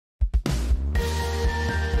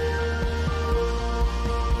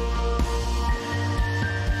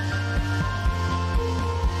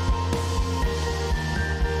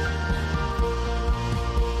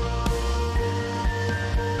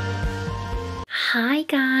Hi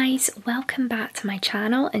guys, welcome back to my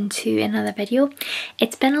channel and to another video.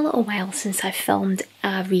 It's been a little while since I filmed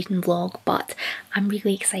a reading vlog, but I'm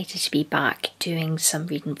really excited to be back doing some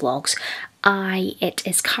reading vlogs. It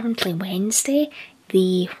is currently Wednesday,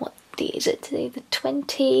 what day is it today? The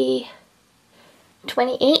 28th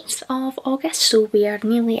of August, so we are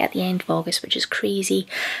nearly at the end of August, which is crazy.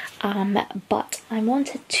 But I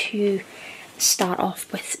wanted to start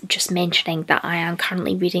off with just mentioning that I am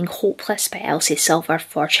currently reading Hopeless by Elsie Silver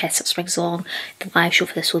for Chestnut Springs Along. The live show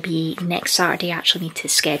for this will be next Saturday. I actually need to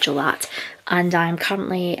schedule that, and I'm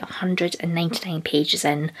currently 199 pages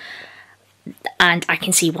in, and I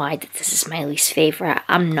can see why this is my least favourite.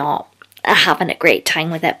 I'm not having a great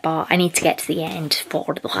time with it, but I need to get to the end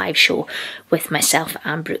for the live show with myself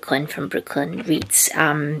and Brooklyn from Brooklyn Reads.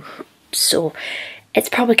 So it's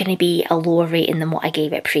probably going to be a lower rating than what I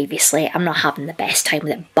gave it previously. I'm not having the best time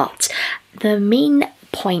with it, but the main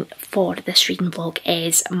point for this reading vlog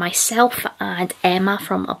is myself and Emma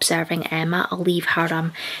from Observing Emma. I'll leave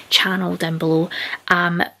her channel down below.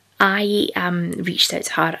 I reached out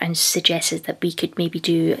to her and suggested that we could maybe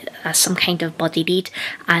do some kind of buddy read,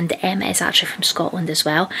 and Emma is actually from Scotland as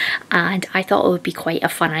well, and I thought it would be quite a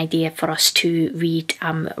fun idea for us to read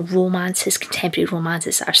romances, contemporary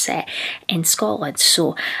romances that are set in Scotland.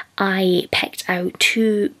 So I picked out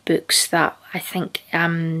two books that I think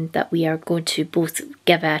that we are going to both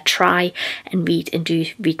give a try and read and do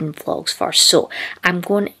reading vlogs for. So I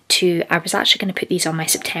was actually going to put these on my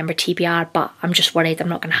September TBR, but I'm just worried I'm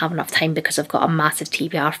not going to have enough time because I've got a massive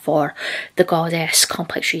TBR for the Goddess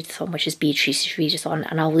Complex Readathon, which is Beatrice's Readathon,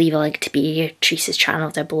 and I'll leave a link to Beatrice's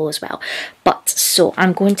channel down below as well. But so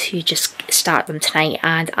I'm going to just start them tonight,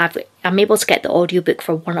 and I'm able to get the audiobook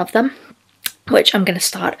for one of them, which I'm going to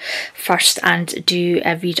start first and do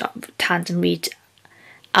a tandem read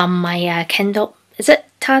on my Kindle. Is it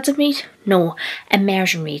tandem read? No,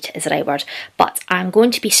 immersion read is the right word. But I'm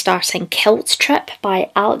going to be starting Kilt Trip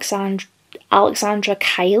by Alexandra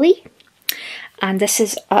Kiley. And this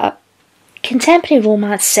is a contemporary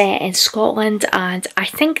romance set in Scotland, and I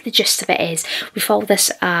think the gist of it is we follow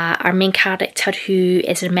our main character, who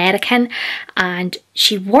is an American, and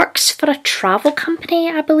she works for a travel company,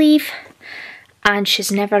 I believe. And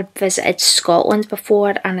she's never visited Scotland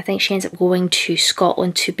before, and I think she ends up going to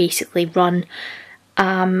Scotland to basically run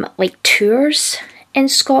like tours in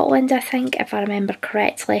Scotland, I think, if I remember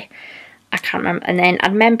correctly. I can't remember. And then I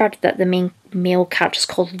remembered that the main male character is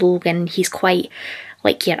called Logan. He's quite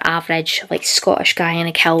like your average like Scottish guy in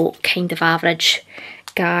a kilt, kind of average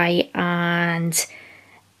guy. And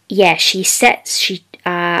yeah,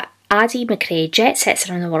 Addie McRae jet sets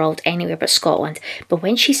around the world anywhere but Scotland, but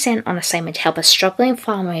when she's sent on assignment to help a struggling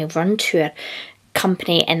family run tour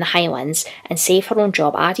company in the Highlands and save her own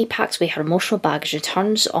job, Addie packs away her emotional baggage and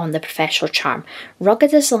turns on the professional charm.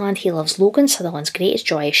 Rugged as the land he loves, Logan Sutherland's greatest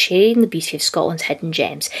joy is sharing the beauty of Scotland's hidden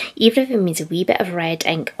gems, even if it means a wee bit of red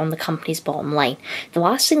ink on the company's bottom line. The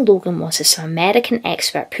last thing Logan wants is some American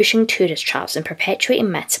expert pushing tourist traps and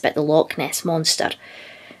perpetuating myths about the Loch Ness Monster.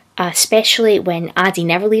 Especially when Addie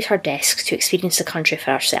never leaves her desk to experience the country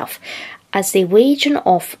for herself. As they wage an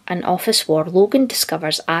office war, Logan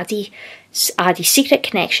discovers Addie's secret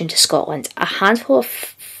connection to Scotland, a handful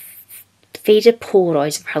of faded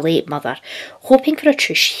Polaroids of her late mother. Hoping for a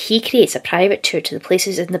truce, he creates a private tour to the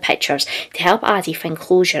places in the pictures to help Addie find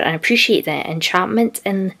closure and appreciate the enchantment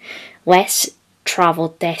in less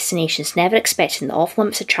travelled destinations, never expecting the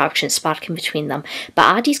off-limits attractions sparking between them.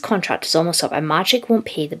 But Addie's contract is almost up and magic won't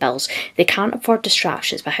pay the bills. They can't afford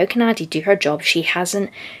distractions, but how can Addie do her job if she hasn't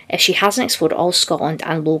explored all Scotland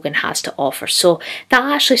and Logan has to offer? So that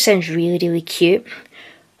actually sounds really, really cute.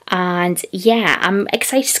 And yeah, I'm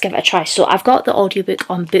excited to give it a try. So I've got the audiobook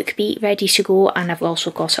on BookBeat ready to go, and I've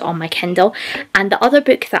also got it on my Kindle. And the other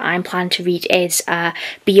book that I'm planning to read is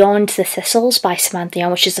Beyond the Thistles by Samantha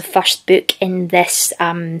Young, which is the first book in this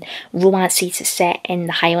romance series set in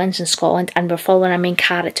the Highlands in Scotland. And we're following our main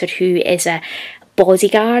character, who is a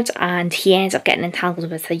bodyguard, and he ends up getting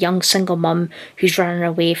entangled with a young single mum who's running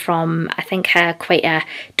away from, I think, quite a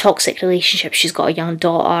toxic relationship. She's got a young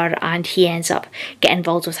daughter, and he ends up getting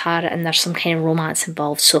involved with her, and there's some kind of romance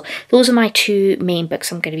involved. So those are my two main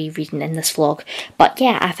books I'm going to be reading in this vlog. But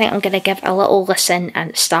yeah, I think I'm going to give a little listen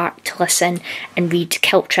and start to listen and read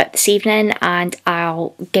Kilt Trip this evening, and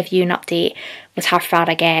I'll give you an update with how far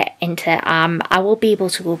I get into it. I will be able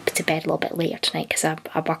to go to bed a little bit later tonight because I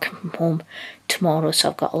work from home tomorrow, so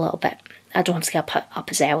I've got a little bit, I don't have to get up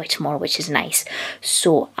as early tomorrow, which is nice.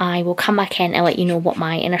 So I will come back in and let you know what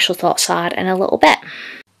my initial thoughts are in a little bit.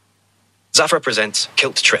 Zafra presents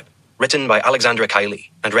Kilt Trip, written by Alexandra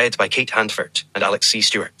Kiley and read by Kate Handford and Alex C.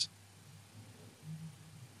 Stewart.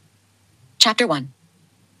 Chapter 1.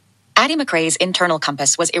 Addie McRae's internal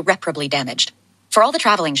compass was irreparably damaged. For all the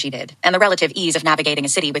traveling she did, and the relative ease of navigating a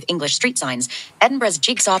city with English street signs, Edinburgh's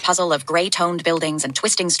jigsaw puzzle of grey-toned buildings and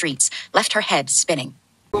twisting streets left her head spinning.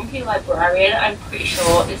 Grumpy librarian, I'm pretty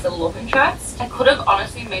sure, is the love interest. I could have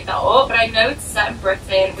honestly made that up, but I know it's set in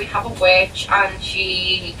Britain. We have a witch and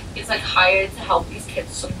she is like hired to help these kids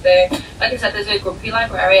or something. Like I said, there's a grumpy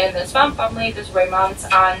librarian, there's fan family, there's romance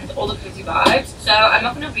and all the cozy vibes. So I'm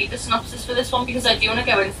not going to read the synopsis for this one because I do want to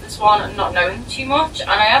go into this one not knowing too much, and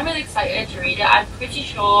I am really excited to read it. I'm pretty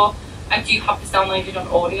sure I do have this downloaded on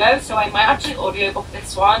audio, so I might actually audiobook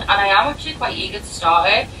this one, and I am actually quite eager to start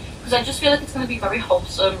it because I just feel like it's going to be very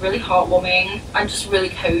wholesome, really heartwarming and just really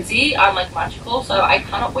cozy and like magical, so I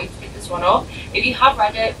cannot wait to pick this one up. If you have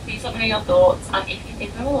read it, please let me know your thoughts and if you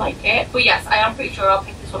think I will like it. But yes, I am pretty sure I'll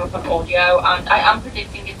pick this one up on audio, and I am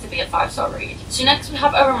predicting it to be a 5-star read. So next we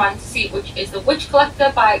have a romantasy, which is The Witch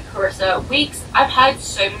Collector by Carissa Weeks. I've heard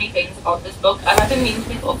so many things about this book and I've been meaning to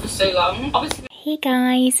pick it up for so long. Obviously, Hey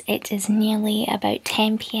guys, it is nearly about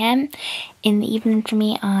 10 p.m. in the evening for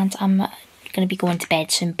me and I'm going to be going to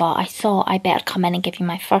bed soon, but I thought I better come in and give you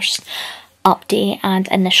my first update and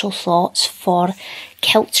initial thoughts for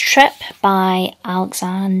Kilt Trip by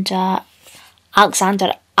Alexandra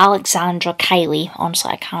Kiley.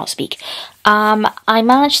 Honestly, I cannot speak. I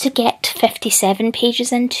managed to get 57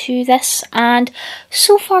 pages into this, and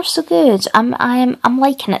so far so good. I'm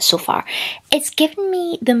liking it so far. It's given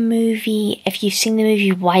me the movie, if you've seen the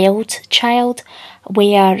movie Wild Child,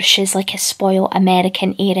 where she's like a spoiled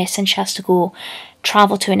American heiress and she has to go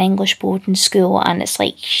travel to an English boarding school, and it's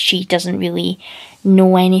like she doesn't really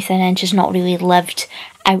know anything and she's not really lived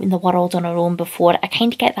out in the world on her own before. I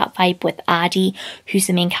kind of get that vibe with Addie, who's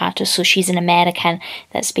the main character. So she's an American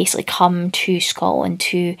that's basically come to Scotland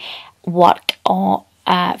to work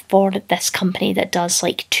for this company that does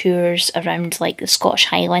like tours around like the Scottish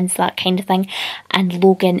Highlands, that kind of thing, and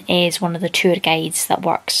Logan is one of the tour guides that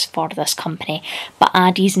works for this company. But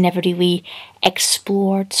Addie's never really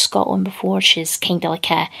explored Scotland before. She's kind of like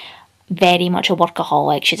very much a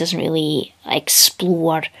workaholic. She doesn't really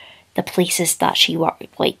explore the places that she works.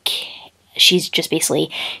 Like, she's just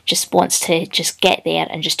basically just wants to just get there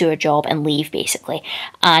and just do her job and leave, basically.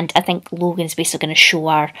 And I think Logan's basically going to show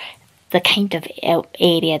her the kind of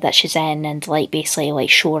area that she's in, and like basically like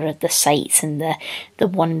show her the sights and the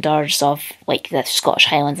wonders of like the Scottish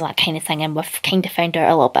Highlands and that kind of thing. And we've kind of found out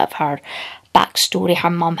a little bit of her backstory. Her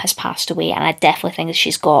mum has passed away, and I definitely think that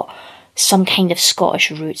she's got some kind of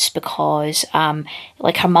Scottish roots because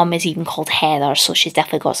like her mum is even called Heather, so she's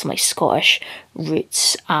definitely got some like Scottish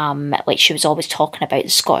roots. Like she was always talking about the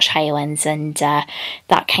Scottish Highlands and that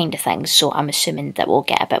kind of thing, so I'm assuming that we'll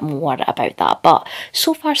get a bit more about that. But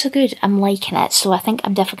so far so good, I'm liking it, so I think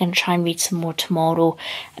I'm definitely going to try and read some more tomorrow,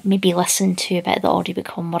 maybe listen to a bit of the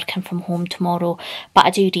audiobook while I'm working from home tomorrow. But I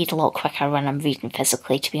do read a lot quicker when I'm reading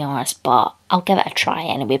physically, to be honest, but I'll give it a try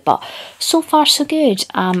anyway. But so far so good.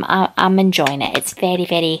 I'm enjoying it. It's very,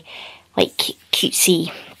 very like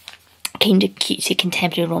cutesy, kind of cutesy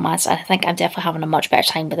contemporary romance. I think I'm definitely having a much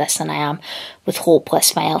better time with this than I am with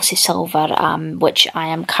Hopeless by Elsie Silver, which I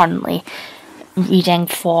am currently reading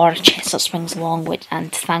for Chestnut Springs Long,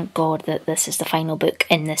 and thank God that this is the final book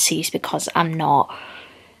in this series, because I'm not.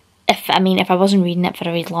 If I wasn't reading it for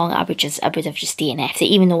a really long, I would have just DNF'd it.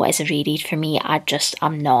 Even though it is a reread for me,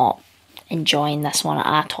 I'm not enjoying this one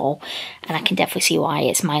at all, and I can definitely see why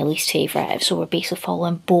it's my least favourite. So we're basically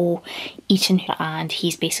following Bo Eaton, and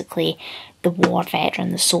he's basically the war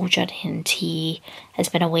veteran, the soldier, and he has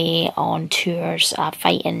been away on tours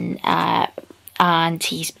fighting, and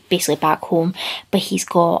he's basically back home, but he's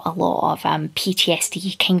got a lot of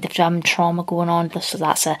PTSD kind of trauma going on. So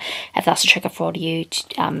if that's a trigger for you,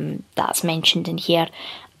 that's mentioned in here.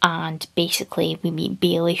 And basically we meet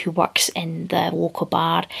Bailey, who works in the local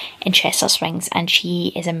bar in Chestnut Springs, and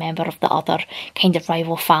she is a member of the other kind of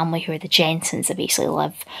rival family, who are the Jensens, that basically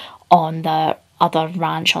live on the other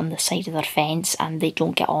ranch on the side of their fence, and they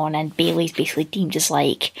don't get on, and Bailey's basically deemed as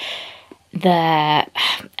like the,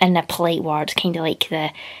 in a polite word, kind of like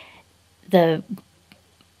the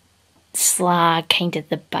slag, kind of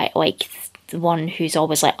the like the one who's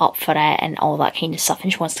always like up for it and all that kind of stuff,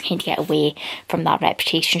 and she wants to kind of get away from that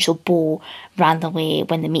reputation. So Bo randomly,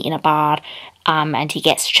 when they meet in a bar, and he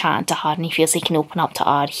gets chatting to her and he feels he can open up to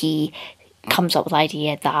her, he comes up with the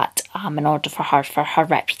idea that in order for her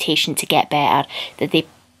reputation to get better, that they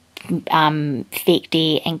fake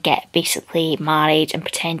date and get basically married and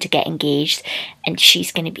pretend to get engaged, and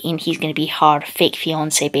he's going to be her fake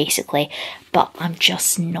fiance basically. But I'm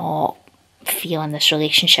just not feel in this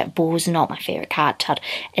relationship. Beau's not my favourite character.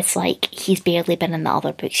 It's like he's barely been in the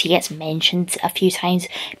other books. He gets mentioned a few times.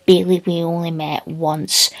 Bailey we only met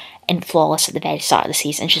once in Flawless at the very start of the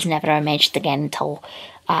season. She's never mentioned again until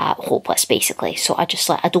Hopeless, basically. So I just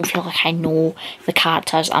I don't feel like I know the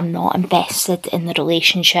characters. I'm not invested in the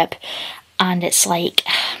relationship, and it's like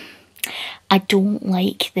I don't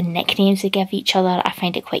like the nicknames they give each other. I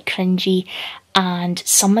find it quite cringy, and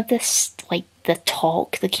some of this, like the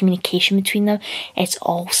talk, the communication between them, it's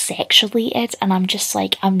all sexualated, and I'm just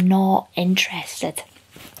like, I'm not interested.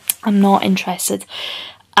 I'm not interested.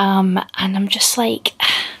 And I'm just like,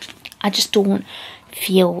 I just don't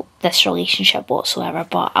feel this relationship whatsoever.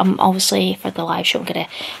 But I'm obviously, for the live show, I'm going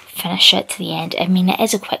to finish it to the end. I mean, it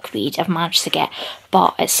is a quick read, I've managed to get,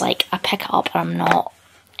 but it's like, I pick it up and I'm not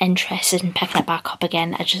interested in picking it back up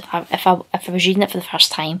again. If I was reading it for the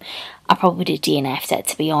first time, I probably would have DNF'd it,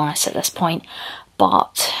 to be honest, at this point.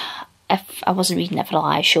 But if I wasn't reading it for the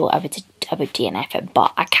live show, I would DNF it,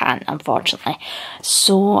 but I can't, unfortunately.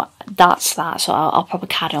 So that's that. So I'll probably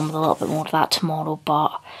carry on with a little bit more of that tomorrow,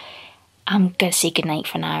 but I'm going to say goodnight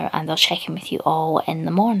for now, and I'll check in with you all in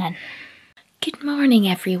the morning. Good morning,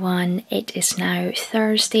 everyone. It is now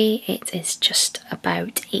Thursday. It is just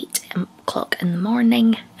about 8 o'clock in the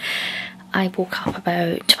morning. I woke up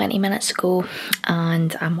about 20 minutes ago,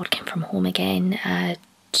 and I'm working from home again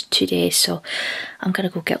today, so I'm going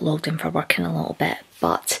to go get logged in for work in a little bit.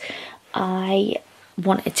 But I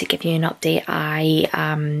wanted to give you an update.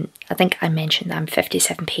 I think I mentioned I'm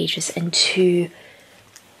 57 pages into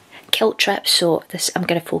Kilt Trip, so I'm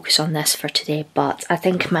going to focus on this for today, but I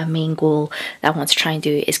think my main goal that I want to try and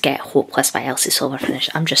do is get Hopeless by Elsie Silver finished.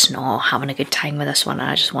 I'm just not having a good time with this one, and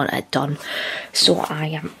I just want it done. So I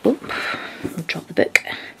am, I'll drop the book,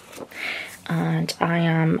 and I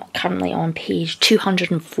am currently on page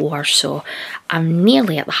 204, so I'm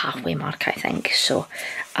nearly at the halfway mark, I think. So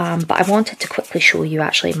but I wanted to quickly show you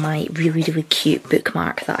actually my really cute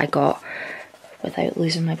bookmark that I got without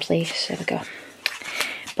losing my place. There we go.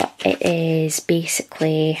 But it is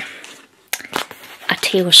basically a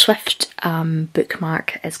Taylor Swift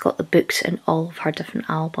bookmark. It's got the books and all of her different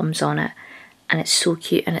albums on it, and it's so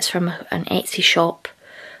cute, and it's from an Etsy shop,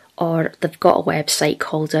 or they've got a website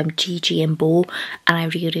called Gigi and Beau, and I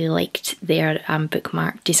really liked their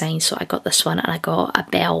bookmark design, so I got this one, and I got a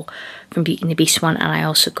Belle from Beauty and the Beast one, and I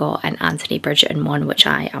also got an Anthony Bridgerton one, which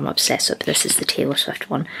I am obsessed with. This is the Taylor Swift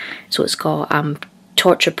one. So it's got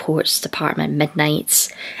Torture Ports Department,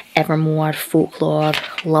 Midnights, Evermore, Folklore,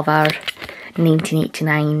 Lover,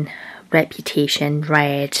 1989, Reputation,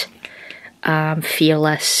 Red,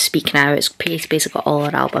 Fearless, Speak Now. It's basically got all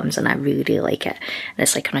her albums, and I really like it. And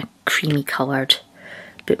it's like on a creamy coloured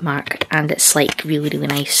bookmark, and it's like really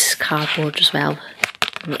nice cardboard as well.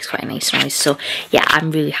 It makes quite a nice noise. So yeah,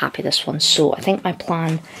 I'm really happy with this one. So I think my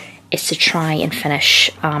plan is to try and finish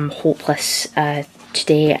Hopeless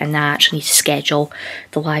today, and I actually need to schedule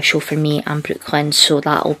the live show for me and Brooklyn, so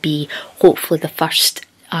that'll be hopefully the first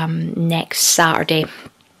next Saturday.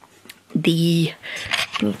 I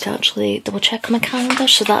need to actually double check on my calendar,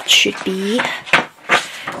 so that should be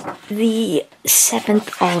the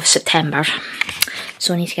 7th of September.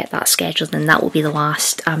 So I need to get that scheduled, and that will be the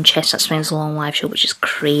last Chestnut Swings Along live show, which is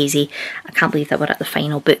crazy. I can't believe that we're at the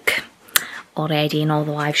final book already and all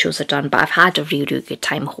the live shows are done, but I've had a really good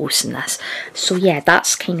time hosting this. So yeah,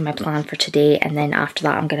 that's kind of my plan for today, and then after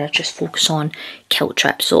that I'm going to just focus on Kilt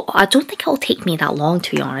Trip. So I don't think it'll take me that long,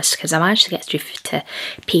 to be honest, because I managed to get through to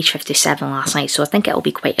page 57 last night, so I think it'll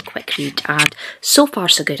be quite a quick read, and so far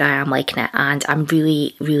so good. I am liking it, and I'm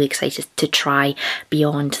really excited to try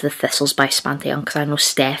Beyond the Thistles by Samantha Young, because I know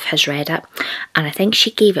Steph has read it, and I think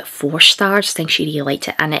she gave it 4 stars. I think she really liked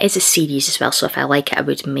it, and it is a series as well, so if I like it I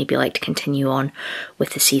would maybe like to continue on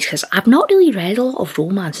with the series, because I've not really read a lot of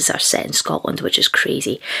romances that are set in Scotland, which is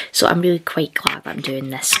crazy. So I'm really quite glad that I'm doing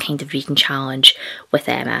this kind of reading challenge with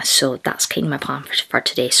Emma. So that's kind of my plan for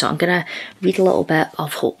today. So I'm gonna read a little bit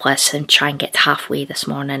of Hopeless and try and get halfway this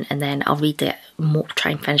morning, and then I'll read it more,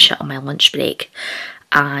 try and finish it on my lunch break.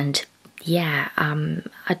 And yeah,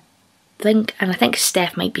 I think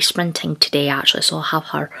Steph might be sprinting today actually, so I'll have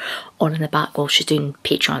her on in the back while she's doing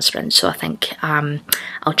Patreon sprints, so I think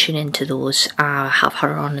I'll tune into those, have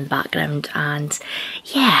her on in the background, and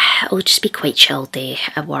yeah, it'll just be quite chill day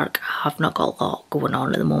at work. I've not got a lot going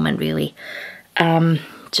on at the moment really,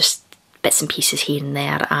 just bits and pieces here and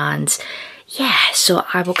there, and yeah, so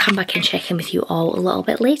I will come back and check in with you all a little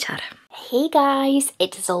bit later. Hey guys,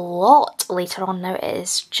 it is a lot later on now. It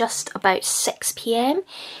is just about 6 PM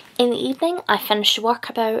in the evening. I finished work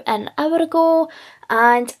about an hour ago,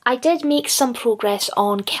 And I did make some progress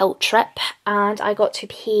on Kilt Trip, and I got to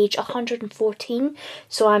page 114,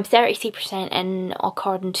 so I'm 33% in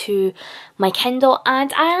according to my Kindle,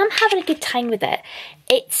 and I am having a good time with it.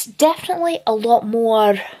 It's definitely a lot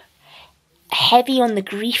more heavy on the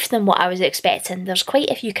grief than what I was expecting. There's quite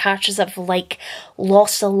a few characters that have like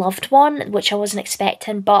lost a loved one, which I wasn't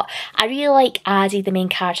expecting, but I really like Addie, the main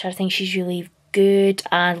character. I think she's really good,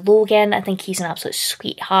 and Logan, I think he's an absolute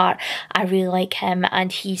sweetheart. I really like him, and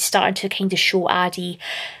he's starting to kind of show Addie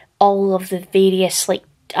all of the various like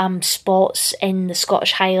spots in the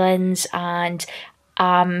Scottish Highlands, and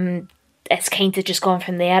it's kind of just gone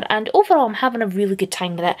from there. And overall, I'm having a really good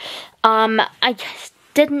time with it. I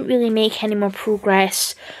didn't really make any more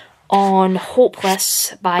progress on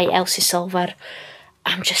Hopeless by Elsie Silver.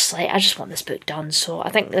 I'm just like, I just want this book done, so I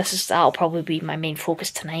think that'll probably be my main focus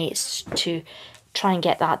tonight, is to try and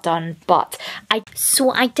get that done. But I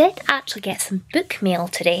did actually get some book mail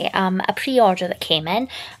today, a pre-order that came in,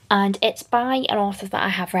 and it's by an author that I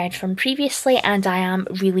have read from previously, and I am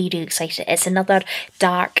really, really excited. It's another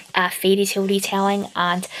dark fairy tale retelling,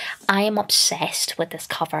 and I am obsessed with this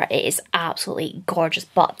cover. It is absolutely gorgeous,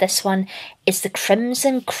 but this one is The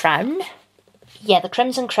Crimson Crown. Yeah, The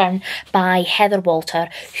Crimson Crown by Heather Walter,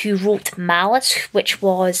 who wrote Malice, which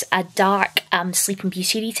was a dark Sleeping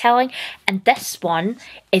Beauty retelling, and this one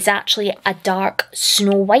is actually a dark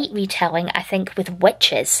Snow White retelling, I think, with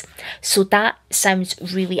witches. So that sounds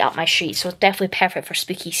really up my street, so it's definitely perfect for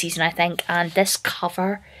spooky season, I think, and this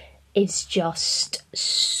cover is just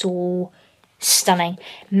so stunning.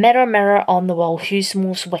 Mirror, mirror on the wall, who's the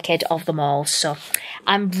most wicked of them all? So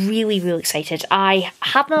I'm really, really excited. I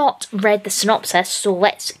have not read the synopsis, so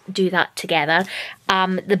let's do that together.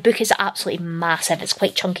 The book is absolutely massive. It's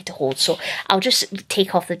quite chunky to hold, so I'll just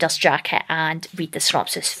take off the dust jacket and read the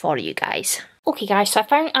synopsis for you guys. Okay guys, so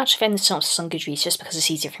I actually found the synopsis on Goodreads just because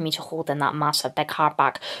it's easier for me to hold in that massive big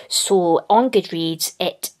hardback. So on Goodreads,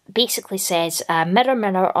 it basically says, mirror,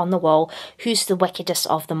 mirror on the wall, who's the wickedest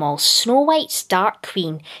of them all? Snow White's Dark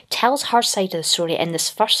Queen tells her side of the story in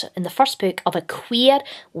the first book of a queer,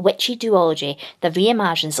 witchy duology that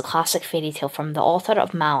reimagines the classic fairy tale from the author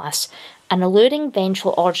of Malice. An alluring,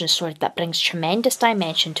 vengeful origin story that brings tremendous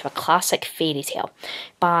dimension to a classic fairy tale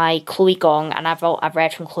by Chloe Gong, and I've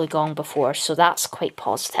read from Chloe Gong before, so that's quite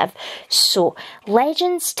positive. So,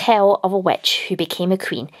 legends tell of a witch who became a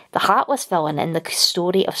queen, the heartless villain in the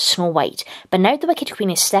story of Snow White, but now the wicked queen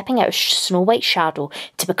is stepping out of Snow White's shadow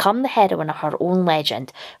to become the heroine of her own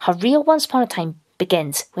legend. Her real once upon a time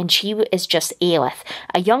begins when she is just Aelith,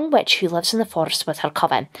 a young witch who lives in the forest with her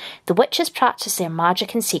coven. The witches practice their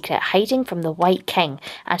magic in secret, hiding from the White King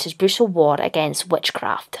and his brutal war against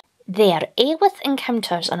witchcraft. There, Aelith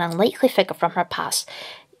encounters an unlikely figure from her past,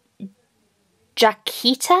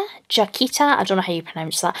 Jakita, I don't know how you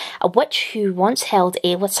pronounce that, a witch who once held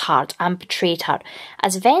Aelith's heart and betrayed her.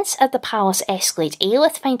 As events at the palace escalate,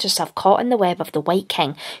 Aelith finds herself caught in the web of the White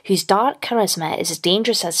King, whose dark charisma is as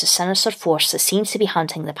dangerous as the sinister force that seems to be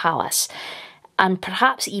hunting the palace, and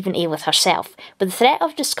perhaps even Aelith herself. With the threat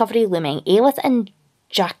of discovery looming, Aelith and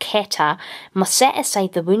Jaketa must set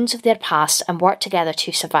aside the wounds of their past and work together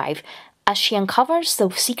to survive. As she uncovers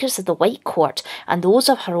the secrets of the White Court and those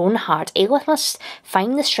of her own heart, Aelith must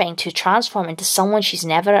find the strength to transform into someone she's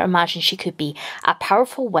never imagined she could be, a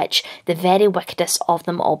powerful witch, the very wickedest of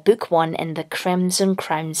them all. Book 1 in the Crimson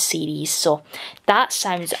Crown series. So that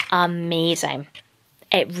sounds amazing.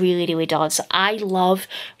 It really, really does. I love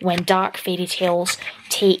when dark fairy tales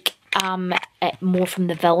take it more from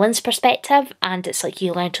the villain's perspective, and it's like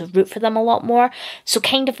you learn to root for them a lot more. So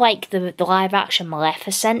kind of like the live action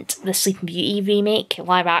Maleficent, the Sleeping Beauty remake,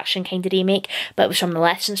 live action kind of remake, but it was from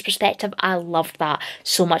Maleficent's perspective. I loved that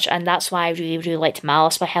so much, and that's why I really, really liked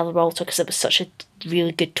Malice by Heather Walter, because it was such a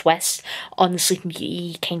really good twist on the Sleeping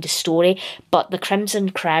Beauty kind of story. But the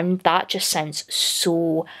Crimson Crown, that just sounds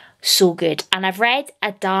so good. And I've read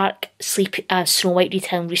a dark Snow White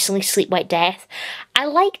retelling recently, Sleep White Death. I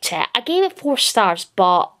liked it. I gave it 4 stars,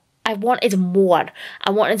 but I wanted more.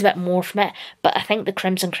 I wanted a bit more from it, but I think the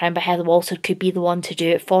Crimson Crown by Heather Walter could be the one to do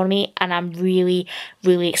it for me, and I'm really,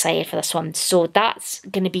 really excited for this one. So that's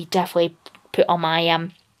going to be definitely put on my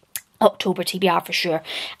October TBR for sure.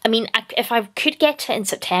 I mean, if I could get it in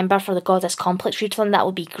September for the Goddess Complex readalong, that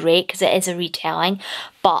would be great, because it is a retelling,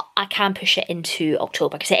 but I can push it into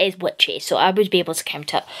October because it is witchy, so I would be able to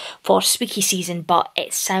count it for spooky season. But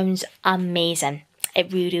it sounds amazing.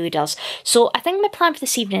 It really, really does. So I think my plan for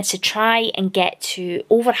this evening is to try and get to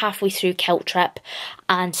over halfway through Kilt Trip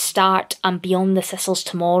and start Beyond the Thistles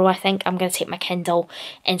tomorrow. I think I'm going to take my Kindle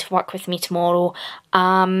into work with me tomorrow.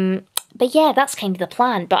 But yeah, that's kind of the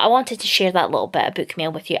plan. But I wanted to share that little bit of book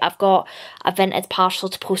mail with you. I've got a vintage parcel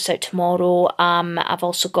to post out tomorrow. I've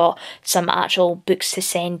also got some actual books to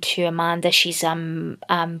send to Amanda. She's gonna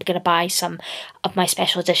buy some of my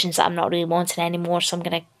special editions that I'm not really wanting anymore, so I'm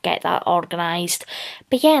gonna get that organised.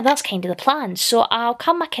 But yeah, that's kind of the plan. So I'll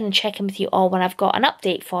come back in and check in with you all when I've got an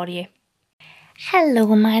update for you.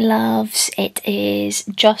 Hello my loves, it is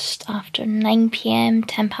just after 9 PM,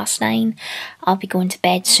 10 past 9. I'll be going to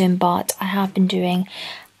bed soon, but I have been doing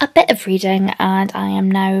a bit of reading and I am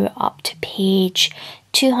now up to page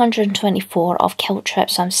 224 of Kilt Trip,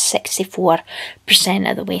 so I'm 64%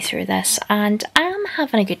 of the way through this and I am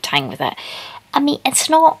having a good time with it. I mean, it's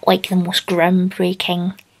not like the most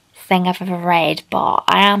groundbreaking thing I've ever read, but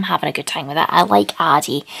I am having a good time with it. I like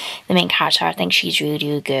Addie, the main character. I think she's really,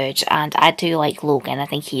 really good, and I do like Logan. I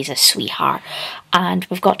think he's a sweetheart, and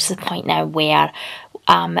we've got to the point now where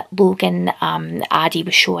Logan, Addie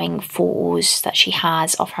was showing photos that she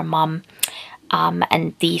has of her mum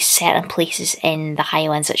and these certain places in the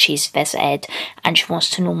Highlands that she's visited, and she wants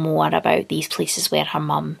to know more about these places where her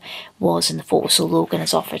mum was in the photo. So Logan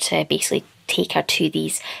has offered to basically take her to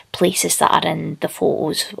these places that are in the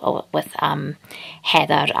photos with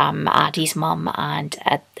Heather, Addie's mum, and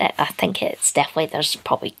I think it's definitely, there's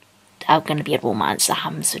probably going to be a romance that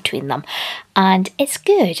happens between them, and it's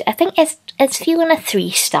good. I think it's feeling a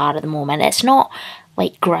 3-star at the moment. It's not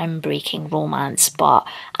like groundbreaking romance, but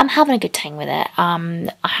I'm having a good time with it.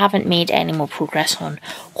 I haven't made any more progress on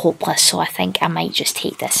Hopeless, so I think I might just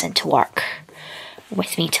take this into work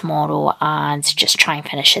with me tomorrow and just try and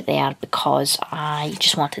finish it there because I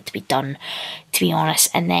just want it to be done, to be honest.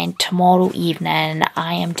 And then tomorrow evening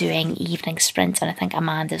I am doing evening sprints, and I think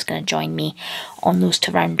Amanda's going to join me on those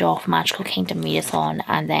to round off Magical Kingdom Readathon,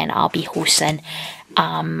 and then I'll be hosting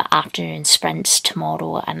afternoon sprints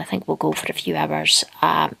tomorrow, and I think we'll go for a few hours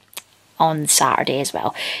on Saturday as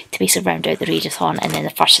well to basically round out the readathon, and then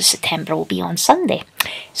the 1st of September will be on Sunday,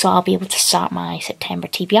 so I'll be able to start my September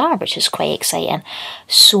TBR, which is quite exciting.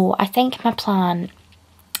 So I think my plan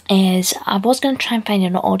is, I was going to try and find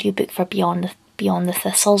an audiobook for Beyond the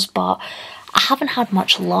Thistles, but I haven't had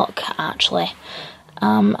much luck actually.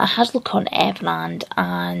 I had a look on Everland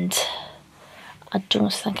and I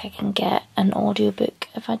don't think I can get an audiobook.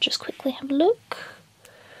 If I just quickly have a look.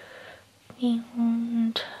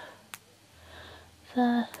 Beyond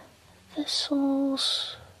the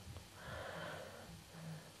Thistles.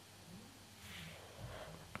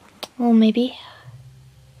 Well, maybe.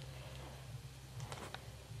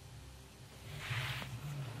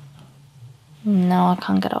 No, I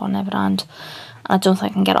can't get it on Everand. I don't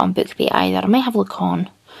think I can get it on BookBeat either. I might have a look on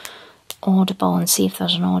Audible and see if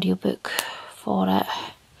there's an audiobook for it,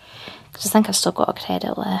 because I think I've still got a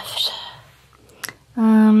credit left.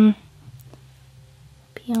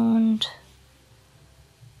 Beyond.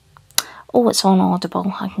 Oh, it's on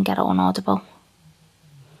Audible. I can get it on Audible.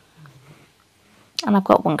 And I've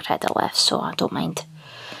got 1 credit left, so I don't mind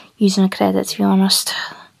using a credit, to be honest.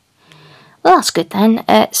 Well, that's good then.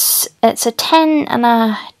 It's a 10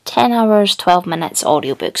 hours, 12 minutes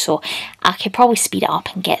audiobook, so I could probably speed it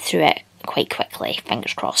up and get through it quite quickly,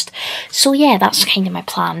 fingers crossed. So yeah, that's kind of my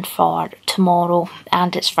plan for tomorrow,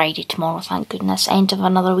 and it's Friday tomorrow, thank goodness, end of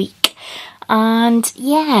another week. And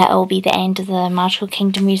yeah, it'll be the end of the Magical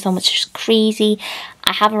Kingdom Readathon, which is crazy.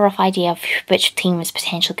 I have a rough idea of which team is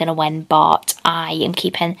potentially going to win, but I am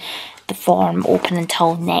keeping the form open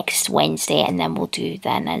until next Wednesday, and then we'll do the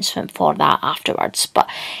announcement for that afterwards. But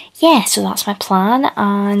yeah, so that's my plan,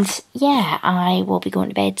 and yeah, I will be going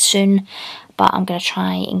to bed soon, but I'm going to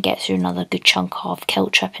try and get through another good chunk of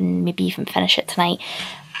Kilt Trip and maybe even finish it tonight.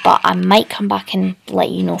 But I might come back and let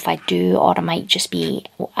you know if I do, or it might just be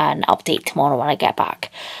an update tomorrow when I get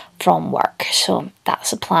back from work. So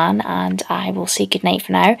that's the plan, and I will say goodnight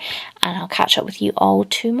for now, and I'll catch up with you all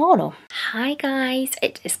tomorrow. Hi guys,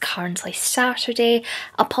 it is currently Saturday.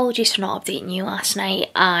 Apologies for not updating you last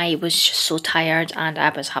night. I was just so tired and I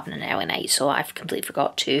was having an early night, so I've completely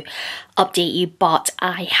forgot to update you, but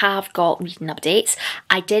I have got reading updates.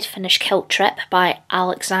 I did finish Kilt Trip by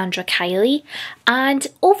Alexandra Kiley, and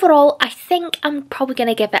overall I think I'm probably going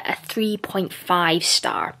to give it a 3.5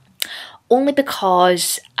 star. Only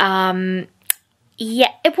because, yeah,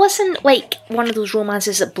 it wasn't like one of those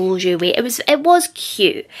romances that blows you away. It was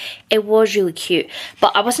cute. It was really cute.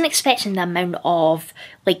 But I wasn't expecting the amount of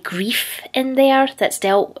like grief in there that's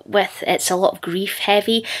dealt with. It's a lot of grief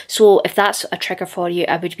heavy, so if that's a trigger for you,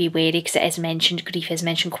 I would be wary, because it is mentioned, grief is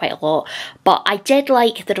mentioned quite a lot. But I did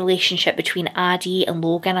like the relationship between Addie and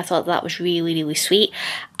Logan. I thought that was really, really sweet.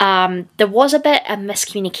 There was a bit of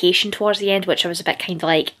miscommunication towards the end, which I was a bit kind of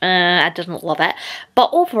like, I didn't love it.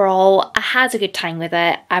 But overall, I had a good time with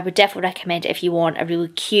it. I would definitely recommend it if you want a really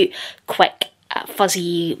cute, quick,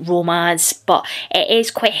 fuzzy romance, but it is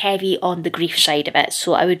quite heavy on the grief side of it,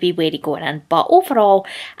 so I would be wary going in. But overall,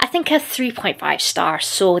 I think a 3.5 stars,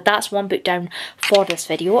 so that's one book down for this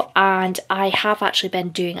video. And I have actually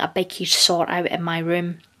been doing a big huge sort out in my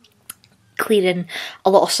room, clearing a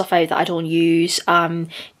lot of stuff out that I don't use,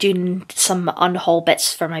 doing some unhaul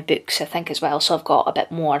bits for my books I think as well, so I've got a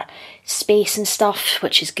bit more space and stuff,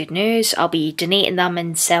 which is good news. I'll be donating them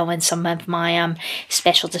and selling some of my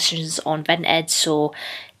special editions on Vinted, so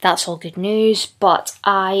that's all good news. But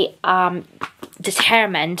I am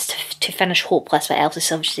determined to finish Hopeless by Elsie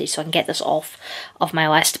Silverstone, so I can get this off of my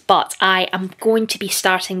list. But I am going to be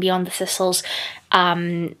starting Beyond the Thistles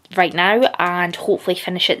right now, and hopefully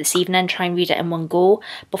finish it this evening, try and read it in one go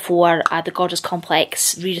before the Goddess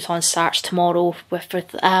Complex readathon starts tomorrow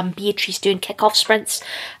with Beatrice doing kick-off sprints.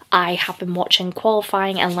 I have been watching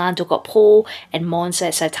qualifying, and Lando got pole in Monza.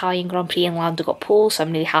 It's an Italian Grand Prix and Lando got pole, so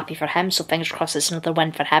I'm really happy for him. So fingers crossed it's another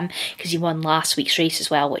win for him, because he won last week's race as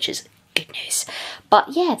well, which is good news. But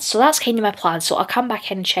yeah, so that's kind of my plan. So I'll come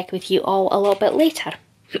back in and check with you all a little bit later.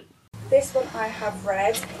 This one I have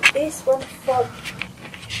read. This one from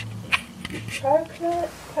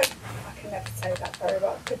Patroclus. I can never say that very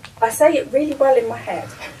well. I say it really well in my head.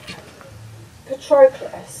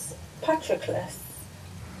 Patroclus. Patrick.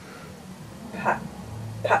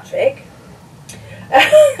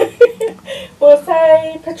 We'll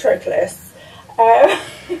say Patroclus.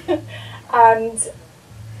 And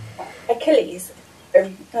Achilles.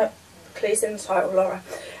 Achilles in the title, Laura.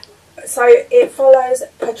 So it follows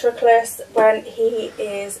Patroclus when he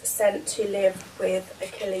is sent to live with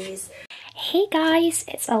Achilles. Hey guys,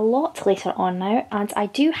 it's a lot later on now, and I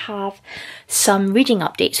do have some reading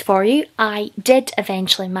updates for you. I did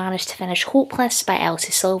eventually manage to finish Hopeless by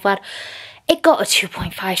Elsie Silver. It got a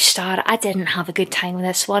 2.5 star. I didn't have a good time with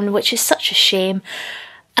this one, which is such a shame.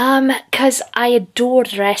 Because I adored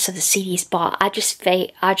the rest of the series, but I just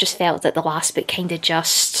felt that the last book kind of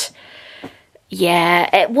just,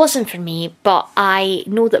 yeah, it wasn't for me. But I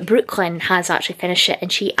know that Brooklyn has actually finished it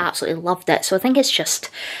and she absolutely loved it, so I think it's just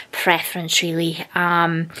preference really.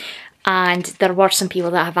 And there were some people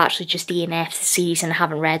that have actually just DNF'd the series and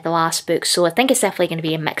haven't read the last book, so I think it's definitely going to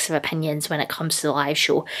be a mix of opinions when it comes to the live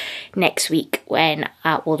show next week, when,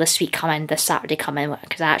 well, this week coming, this Saturday coming,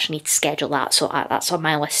 because I actually need to schedule that, so that's on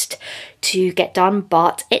my list to get done.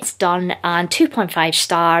 But it's done, and 2.5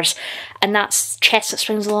 stars, and that's Chestnut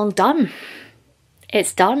Springs Along done.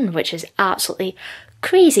 It's done, which is absolutely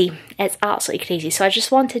crazy. It's absolutely crazy. So I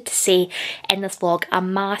just wanted to say in this vlog a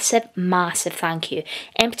massive, massive thank you,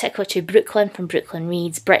 in particular to Brooklyn from Brooklyn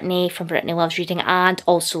Reads, Brittany from Brittany Loves Reading, and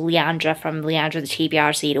also Leandra from Leandra the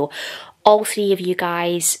TBR Zero. All three of you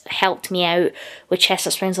guys helped me out with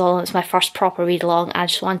Chestnut Springs Along. It was my first proper read along. I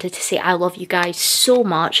just wanted to say I love you guys so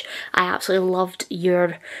much. I absolutely loved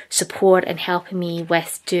your support and helping me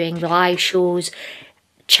with doing the live shows,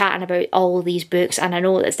 chatting about all of these books, and I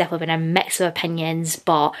know it's definitely been a mix of opinions,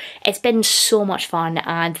 but it's been so much fun,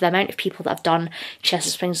 and the amount of people that have done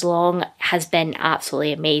Chestnut Springs Along has been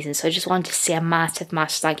absolutely amazing. So I just wanted to say a massive,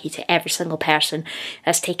 massive thank you to every single person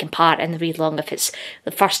that's taken part in the read along. If it's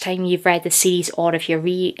the first time you've read the series, or if you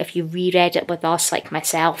reread it with us like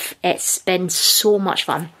myself, it's been so much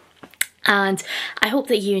fun, and I hope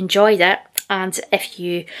that you enjoyed it. And if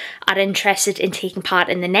you are interested in taking part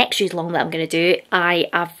in the next read along that I'm going to do,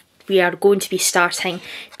 we are going to be starting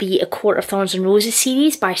the A Court of Thorns and Roses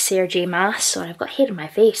series by Sarah J Maas. Sorry, I've got hair in my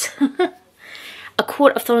face. A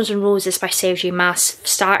Court of Thorns and Roses by Sarah J Maas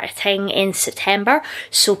starting in September,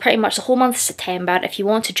 so pretty much the whole month of September. If you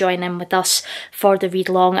want to join in with us for the read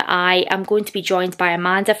along, I am going to be joined by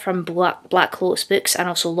Amanda from Black Lotus Books and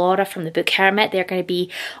also Laura from the Book Hermit. They're going to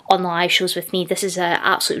be on the live shows with me. This is an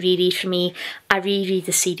absolute reread for me. I reread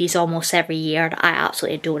the series almost every year. I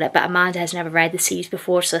absolutely adore it, but Amanda has never read the series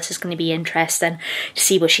before, so this is going to be interesting to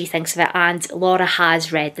see what she thinks of it. And Laura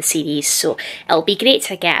has read the series, so it'll be great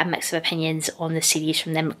to get a mix of opinions on the series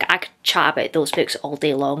from them. I could chat about those books all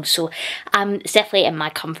day long, so it's definitely in my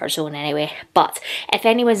comfort zone anyway. But if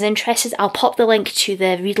anyone's interested, I'll pop the link to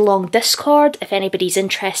the read along Discord if anybody's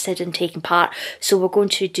interested in taking part. So we're going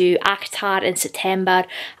to do Akatar in September,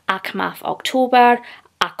 Akamath October,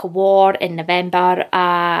 Aqua War in November,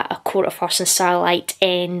 a Court of Frost and Starlight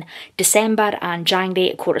in December, and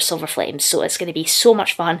January a Court of Silver Flames. So it's going to be so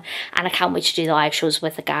much fun, and I can't wait to do the live shows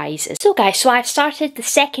with the guys. So guys, so I've started the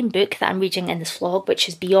second book that I'm reading in this vlog, which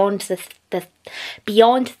is Beyond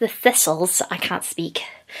the Thistles, I can't speak,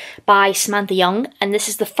 by Samantha Young, and this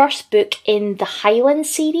is the first book in the Highland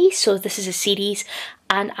series. So this is a series,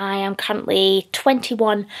 and I am currently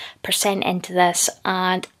 21% into this,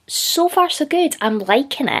 and so far so good. I'm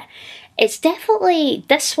liking it. It's definitely,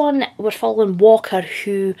 this one we're following Walker,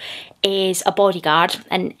 who is a bodyguard,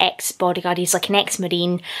 an ex-bodyguard. He's like an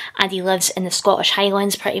ex-marine, and he lives in the Scottish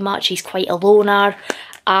Highlands pretty much. He's quite a loner,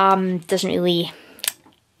 doesn't really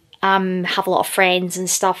have a lot of friends and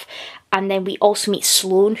stuff. And then we also meet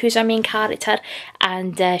Sloane, who's our main character,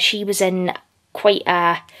 and she was in quite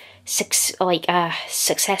a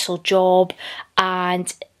successful job,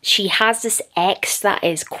 and she has this ex that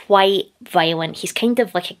is quite violent. He's kind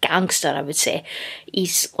of like a gangster, I would say.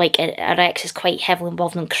 He's like, her ex is quite heavily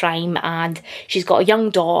involved in crime, and she's got a young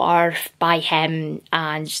daughter by him,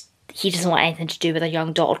 and he doesn't want anything to do with a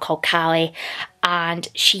young daughter called Callie, and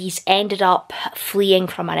she's ended up fleeing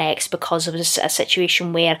from her ex because of a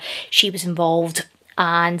situation where she was involved,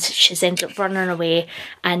 and she's ended up running away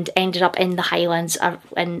and ended up in the Highlands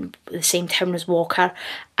in the same town as Walker,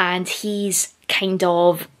 and he's kind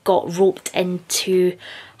of got roped into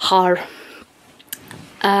her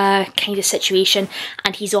kind of situation,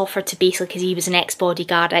 and he's offered to basically, because he was an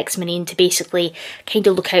ex-bodyguard, ex-marine, to basically kind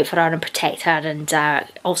of look out for her and protect her, and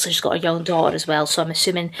also she's got a young daughter as well, so I'm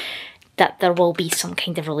assuming that there will be some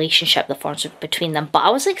kind of relationship that forms between them. But I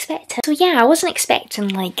wasn't expecting, so yeah, I wasn't expecting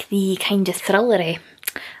like the kind of thrillery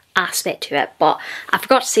aspect to it. But I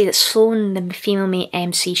forgot to say that Sloane, the female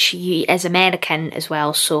MC, she is American as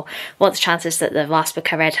well, so what are the chances that the last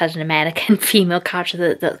book I read had an American female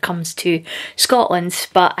character that comes to Scotland?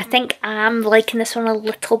 But I think I'm liking this one a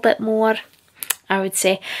little bit more, I would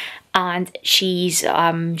say. And she's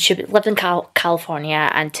she lived in California,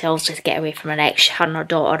 and to also get away from her ex, her and her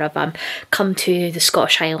daughter have come to the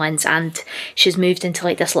Scottish Highlands, and she's moved into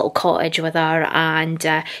like this little cottage with her,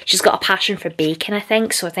 and she's got a passion for baking, I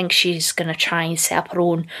think, so I think she's gonna try and set up her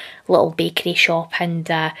own little bakery shop. And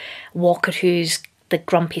Walker, who's the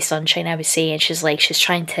grumpy sunshine, I would say, and she's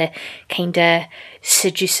trying to kind of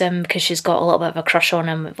seduce him because she's got a little bit of a crush on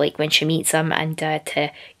him, like when she meets him, and to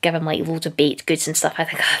give him like loads of baked goods and stuff. I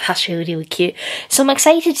think that's really cute, so I'm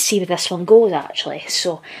excited to see where this one goes actually.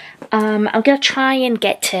 So I'm gonna try and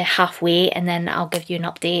get to halfway, and then I'll give you an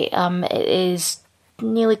update. It is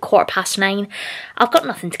nearly 9:15. I've got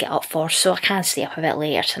nothing to get up for, so I can stay up a bit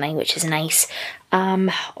later tonight, which is nice.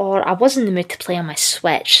 Or I was in the mood to play on my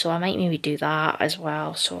Switch, so I might maybe do that as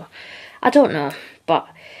well, so I don't know. But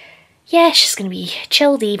yeah, it's just going to be a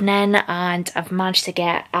chilled evening, and I've managed to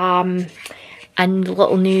get a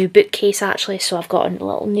little new bookcase actually, so I've got a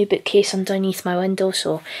little new bookcase underneath my window,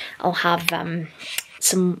 so I'll have a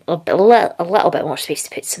little bit more space to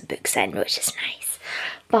put some books in, which is nice.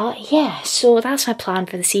 But yeah, so that's my plan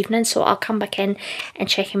for this evening, so I'll come back in and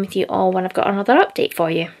check in with you all when I've got another update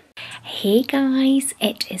for you. Hey guys,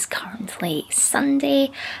 it is currently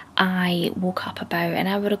Sunday. I woke up about an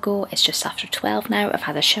hour ago. It's just after 12 now. I've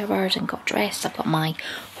had a shower and got dressed. I've got my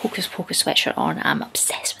Hocus Pocus sweatshirt on. I'm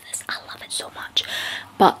obsessed with this. I love it so much.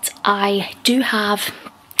 But I do have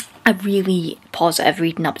a really positive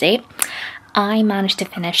reading update. I managed to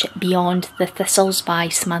finish Beyond the Thistles by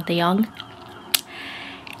Samantha Young.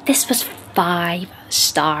 This was 5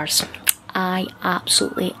 stars. I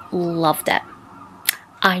absolutely loved it.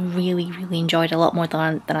 I really enjoyed it a lot more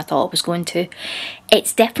than I thought it was going to.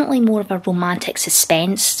 It's definitely more of a romantic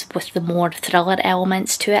suspense with the more thriller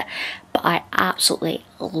elements to it, but I absolutely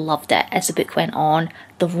loved it as the book went on.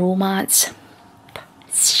 The romance,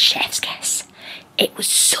 chef's kiss. It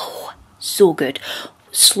was so good.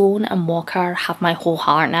 Sloane and Walker have my whole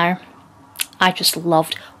heart now. I just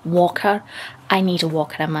loved Walker. I need a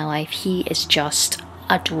Walker in my life. He is just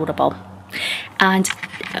adorable. And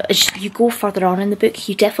as you go further on in the book,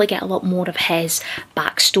 you definitely get a lot more of his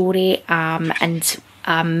backstory,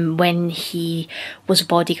 and when he was a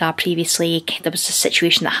bodyguard previously, there was a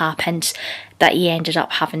situation that happened that he ended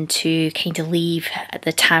up having to kind of leave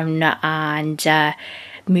the town and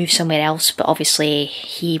move somewhere else, but obviously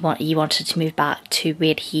he wanted to move back to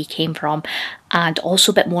where he came from, and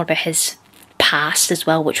also a bit more about his past as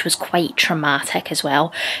well, which was quite traumatic as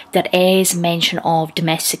well. There is mention of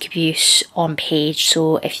domestic abuse on page,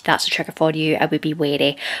 so if that's a trigger for you, I would be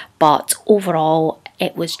wary, but overall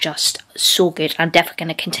it was just so good. I'm definitely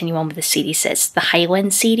going to continue on with the series. It's the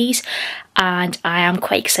Highland series, and I am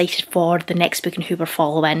quite excited for the next book and who we're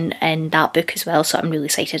following in that book as well, so I'm really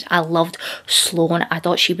excited. I loved Sloane. I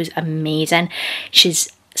thought she was amazing.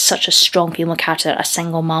 She's such a strong female character, a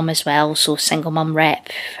single mum as well, so single mum rep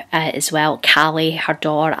as well. Callie, her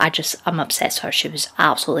daughter, I'm obsessed with her. She was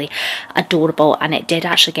absolutely adorable, and it did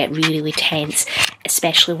actually get really, really tense,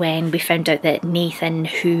 especially when we found out that Nathan,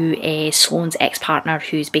 who is Sloane's ex-partner,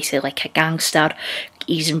 who's basically like a gangster,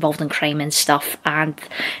 he's involved in crime and stuff, and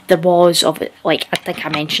there was, like I think I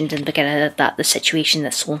mentioned in the beginning, that the situation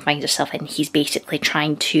that Sloane finds herself in, he's basically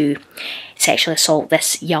trying to sexually assault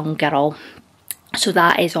this young girl. So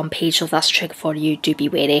that is on page, so if that's a trigger for you, do be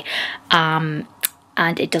wary. And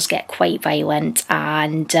it does get quite violent,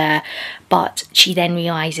 and but she then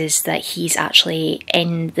realises that he's actually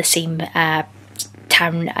in the same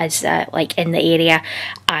town as like in the area,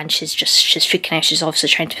 and she's freaking out. She's obviously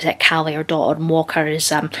trying to protect Callie, her daughter, and Walker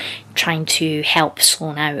is trying to help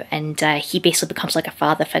Sloane out, and he basically becomes like a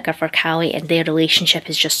father figure for Callie, and their relationship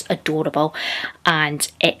is just adorable, and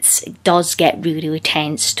it does get really, really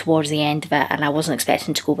tense towards the end of it, and I wasn't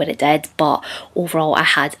expecting to go where it did, but overall I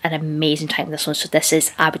had an amazing time with this one. So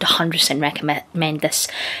I would 100% recommend this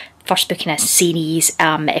first book in a series.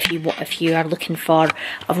 If you are looking for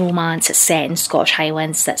a romance that's set in Scottish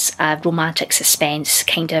Highlands, that's a romantic suspense,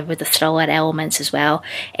 kind of with the thriller elements as well.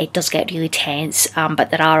 It does get really tense,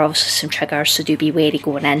 but there are also some triggers, so do be wary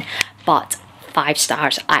going in. But 5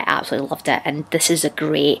 stars, I absolutely loved it, and this is a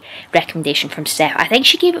great recommendation from Steph. I think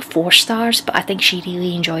she gave it 4 stars, but I think she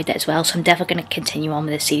really enjoyed it as well, so I'm definitely going to continue on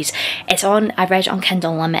with this series. I read it on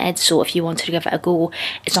Kindle Unlimited, so if you wanted to give it a go,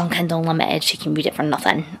 it's on Kindle Unlimited, so you can read it for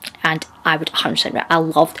nothing, and I would 100% I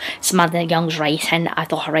loved Samantha Young's writing. I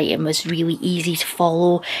thought her writing was really easy to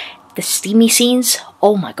follow. The steamy scenes,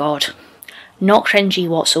 oh my god, not cringy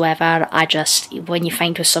whatsoever. When you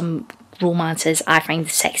find with some romances, I find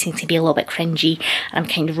the sex scenes to be a little bit cringy, and I'm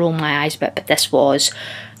kind of rolling my eyes a bit, but this was,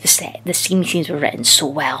 the steamy scenes were written so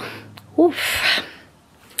well. Oof.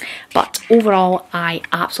 But overall, I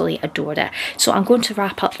absolutely adored it. So I'm going to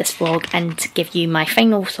wrap up this vlog and give you my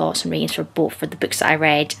final thoughts and ratings for both for the books that I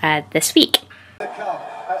read this week.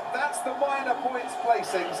 That's the minor points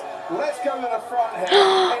placings. Let's go to the front here.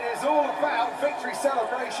 It is all about victory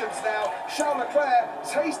celebrations now. Charles Leclerc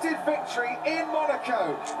tasted victory in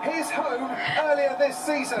Monaco, his home earlier this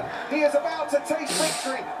season. He is about to taste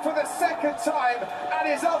victory for the 2nd time at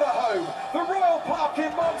his other home, the Royal Park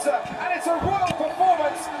in Monza, and it's a royal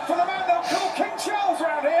performance for the man they'll call King Charles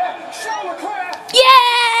around here, Charles Leclerc. Yay!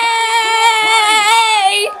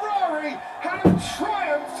 Ferrari have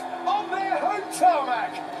triumphed on their home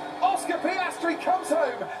tarmac. Oscar Piastri comes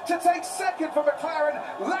home to take 2nd for McLaren.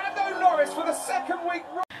 Lando Norris for the 2nd week.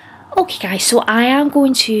 Okay guys, so I am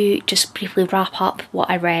going to just briefly wrap up what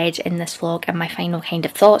I read in this vlog and my final kind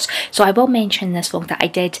of thoughts. So I will mention in this vlog that I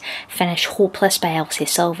did finish Hopeless by Elsie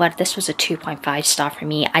Silver. This was a 2.5 star for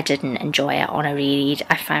me. I didn't enjoy it on a reread.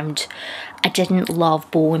 I didn't love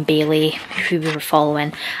Beau and Bailey, who we were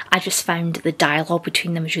following. I just found the dialogue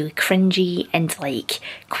between them was really cringy and like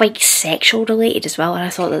quite sexual related as well, and I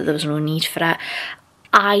thought that there was no need for it.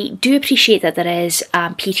 I do appreciate that there is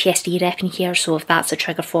PTSD rep in here, so if that's a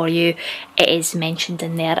trigger for you, it is mentioned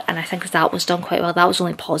in there, and I think that was done quite well. That was the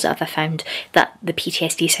only positive I found, that the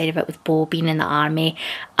PTSD side of it with Beau being in the army,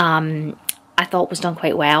 I thought was done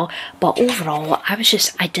quite well. But overall,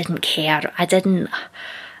 I didn't care. I didn't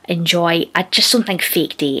enjoy, I just don't think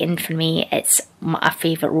fake dating for me, it's a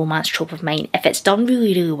favourite romance trope of mine. If it's done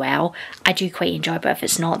really, really well, I do quite enjoy it, but if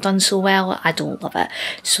it's not done so well, I don't love it.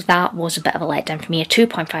 So that was a bit of a letdown for me, a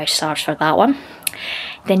 2.5 stars for that one.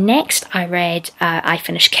 Then next I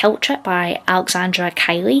finished Kilt Trip by Alexandra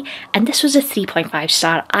Kiley, and this was a 3.5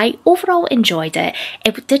 star. I overall enjoyed it.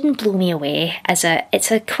 It didn't blow me away, it's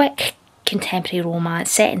a quick contemporary romance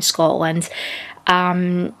set in Scotland.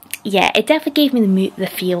 Yeah, it definitely gave me the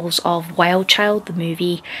feels of Wild Child, the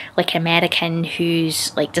movie, like an American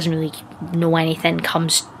who's like doesn't really know anything,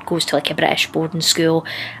 goes to like a British boarding school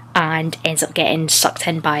and ends up getting sucked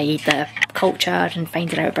in by the culture and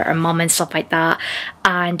finding out about her mum and stuff like that.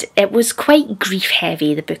 And it was quite grief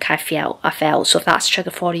heavy, the book, I felt. So if that's a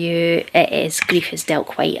trigger for you, it is. Grief is dealt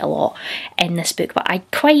quite a lot in this book, but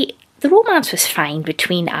the romance was fine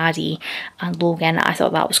between Addie and Logan. I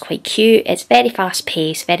thought that was quite cute. It's very fast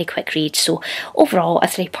paced, very quick read. So overall, a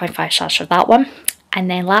 3.5 stars for that one. And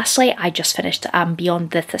then lastly, I just finished Beyond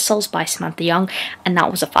the Thistles by Samantha Young, and that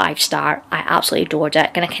was a 5 star. I absolutely adored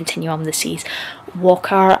it. Gonna continue on with the series.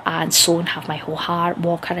 Walker and Sloane have my whole heart.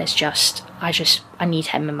 Walker is just, I need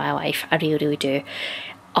him in my life. I really, really do.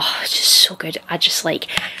 oh, it's just so good. I just like,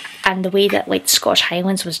 and the way that like the Scottish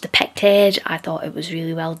Highlands was depicted, I thought it was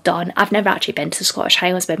really well done. I've never actually been to the Scottish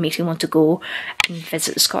Highlands, but it makes me want to go and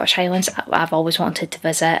visit the Scottish Highlands. I've always wanted to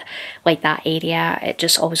visit like that area. It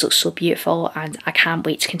just always looks so beautiful, and I can't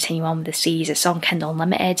wait to continue on with the series. It's on Kindle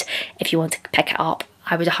Unlimited. If you want to pick it up,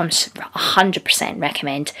 I would 100%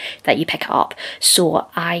 recommend that you pick it up. So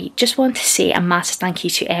I just want to say a massive thank you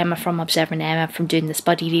to Emma from Observing Emma from doing this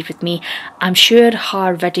buddy read with me. I'm sure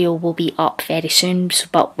her video will be up very soon,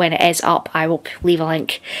 but when it is up, I will leave a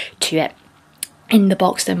link to it in the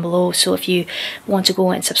box down below. So if you want to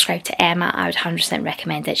go and subscribe to Emma, I would 100%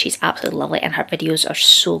 recommend it. She's absolutely lovely and her videos are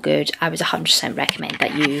so good. I would 100% recommend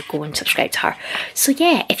that you go and subscribe to her. So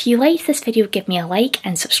yeah, if you liked this video, give me a like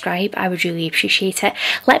and subscribe. I would really appreciate it.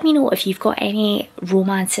 Let me know if you've got any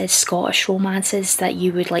romances, Scottish romances, that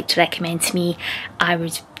you would like to recommend to me. I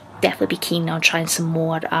would definitely be keen on trying some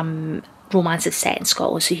more romances set in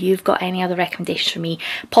Scotland. So if you've got any other recommendations for me,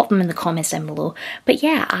 pop them in the comments down below. But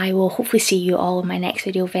yeah, I will hopefully see you all in my next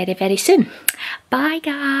video very, very soon. Bye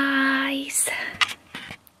guys!